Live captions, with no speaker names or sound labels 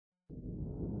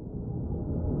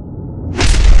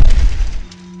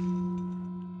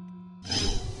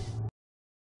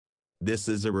This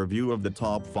is a review of the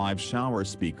top 5 shower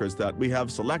speakers that we have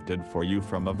selected for you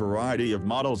from a variety of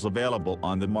models available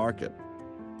on the market.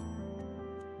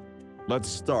 Let's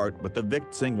start with the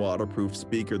VictSing waterproof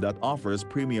speaker that offers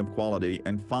premium quality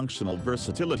and functional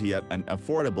versatility at an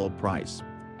affordable price.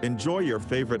 Enjoy your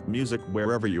favorite music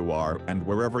wherever you are and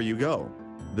wherever you go.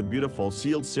 The beautiful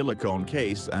sealed silicone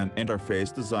case and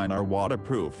interface design are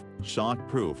waterproof,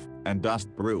 shockproof, and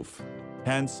dustproof.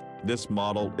 Hence, this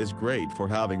model is great for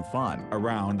having fun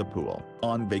around the pool,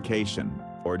 on vacation,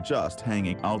 or just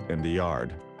hanging out in the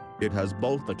yard. It has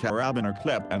both a carabiner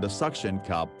clip and a suction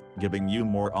cup, giving you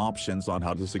more options on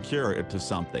how to secure it to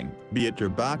something, be it your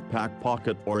backpack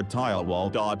pocket or a tile wall.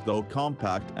 Though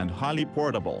compact and highly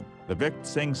portable, the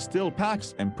VictSing still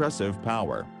packs impressive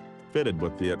power. Fitted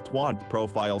with the 8-watt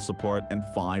profile support and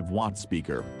 5-watt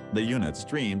speaker, the unit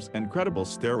streams incredible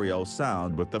stereo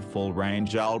sound with the full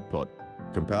range output.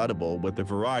 Compatible with a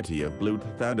variety of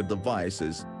Bluetooth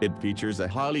devices, it features a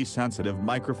highly sensitive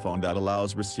microphone that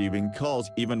allows receiving calls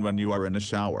even when you are in a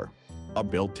shower. A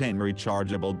built-in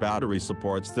rechargeable battery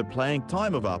supports the playing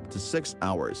time of up to 6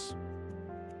 hours.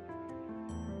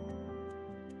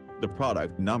 The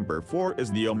product number 4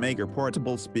 is the Omega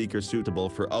portable speaker suitable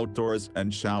for outdoors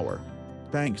and shower.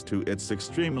 Thanks to its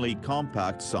extremely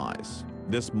compact size,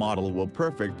 this model will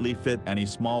perfectly fit any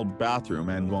small bathroom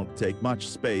and won't take much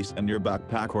space in your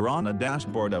backpack or on a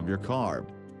dashboard of your car.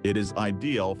 It is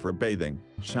ideal for bathing,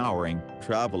 showering,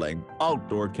 traveling,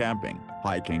 outdoor camping,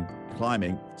 hiking,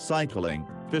 climbing, cycling,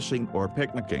 fishing or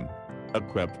picnicking.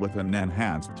 Equipped with an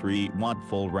enhanced 3-watt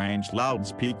full-range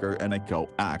loudspeaker and a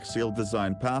coaxial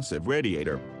design passive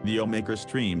radiator, the Omega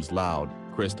streams loud,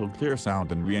 crystal-clear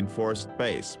sound and reinforced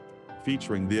bass.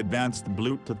 Featuring the advanced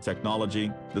Bluetooth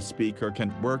technology, the speaker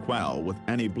can work well with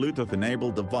any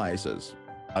Bluetooth-enabled devices.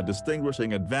 A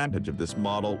distinguishing advantage of this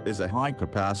model is a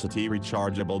high-capacity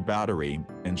rechargeable battery,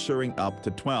 ensuring up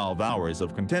to 12 hours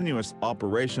of continuous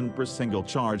operation per single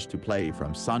charge to play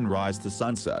from sunrise to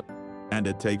sunset. And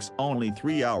it takes only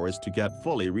 3 hours to get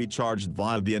fully recharged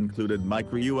via the included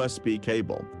micro-USB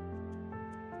cable.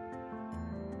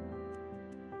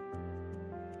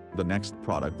 The next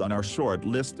product on our short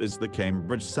list is the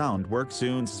Cambridge SoundWorks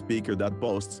Zune speaker that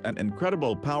boasts an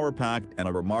incredible power pack and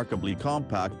a remarkably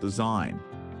compact design.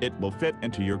 It will fit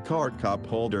into your car cup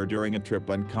holder during a trip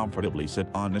and comfortably sit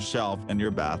on a shelf in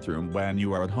your bathroom when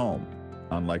you are at home.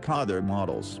 Unlike other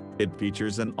models, it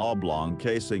features an oblong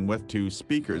casing with 2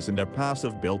 speakers and a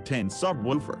passive built-in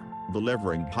subwoofer,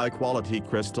 delivering high-quality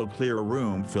crystal-clear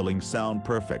room-filling sound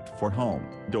perfect for home,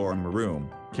 dorm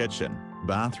room, kitchen,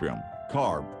 bathroom,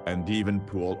 car, and even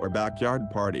pool or backyard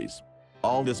parties.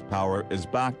 All this power is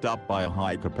backed up by a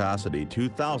high-capacity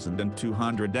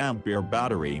 2,200 ampere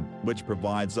battery, which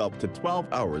provides up to 12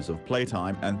 hours of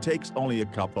playtime and takes only a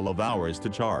couple of hours to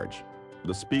charge.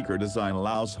 The speaker design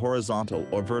allows horizontal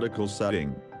or vertical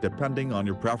setting, depending on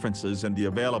your preferences and the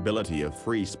availability of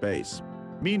free space.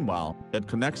 Meanwhile, it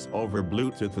connects over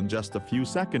Bluetooth in just a few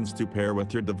seconds to pair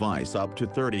with your device up to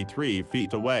 33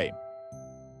 feet away.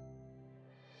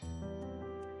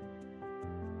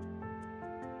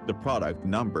 The product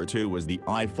number 2 is the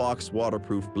iFox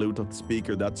waterproof Bluetooth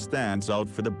speaker that stands out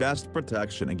for the best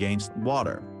protection against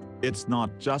water. It's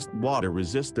not just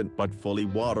water-resistant but fully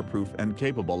waterproof and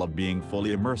capable of being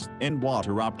fully immersed in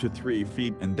water up to 3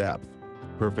 feet in depth.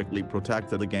 Perfectly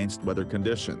protected against weather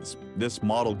conditions, this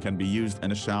model can be used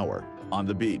in a shower, on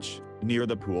the beach, near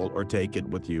the pool or take it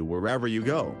with you wherever you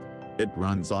go. It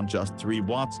runs on just 3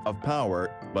 watts of power,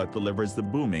 but delivers the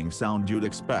booming sound you'd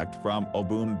expect from a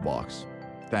boombox.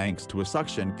 Thanks to a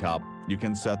suction cup, you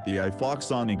can set the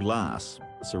iFox on a glass,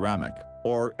 ceramic,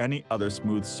 or any other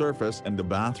smooth surface in the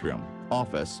bathroom,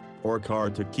 office, or car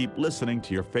to keep listening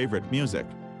to your favorite music.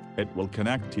 It will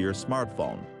connect to your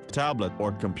smartphone, tablet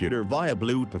or computer via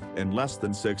Bluetooth in less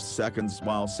than 6 seconds,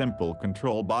 while simple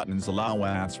control buttons allow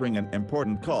answering an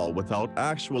important call without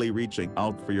actually reaching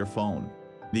out for your phone.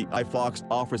 The iFox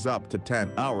offers up to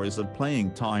 10 hours of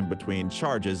playing time between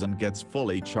charges and gets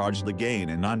fully charged again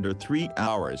in under 3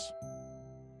 hours.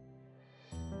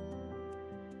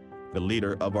 The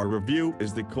leader of our review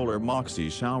is the Kohler Moxie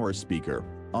shower speaker,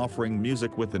 offering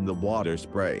music within the water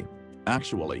spray.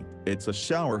 Actually, it's a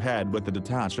shower head with a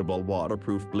detachable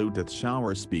waterproof Bluetooth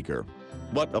shower speaker.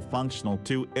 What a functional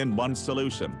 2-in-1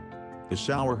 solution! The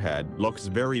shower head looks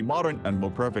very modern and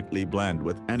will perfectly blend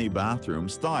with any bathroom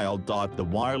style. The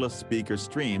wireless speaker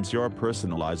streams your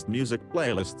personalized music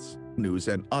playlists, news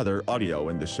and other audio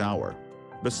in the shower.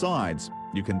 Besides,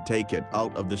 you can take it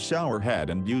out of the shower head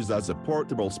and use as a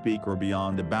portable speaker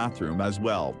beyond the bathroom as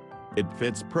well. It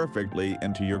fits perfectly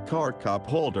into your car cup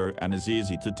holder and is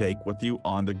easy to take with you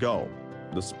on the go.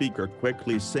 The speaker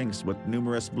quickly syncs with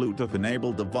numerous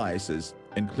Bluetooth-enabled devices,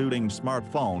 including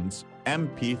smartphones,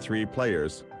 MP3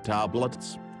 players,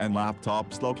 tablets, and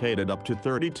laptops located up to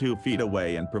 32 feet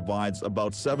away and provides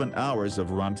about 7 hours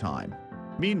of runtime.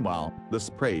 Meanwhile, the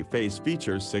spray face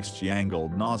features 6G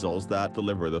angled nozzles that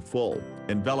deliver the full,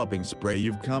 enveloping spray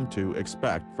you've come to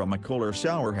expect from a Kohler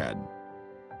showerhead.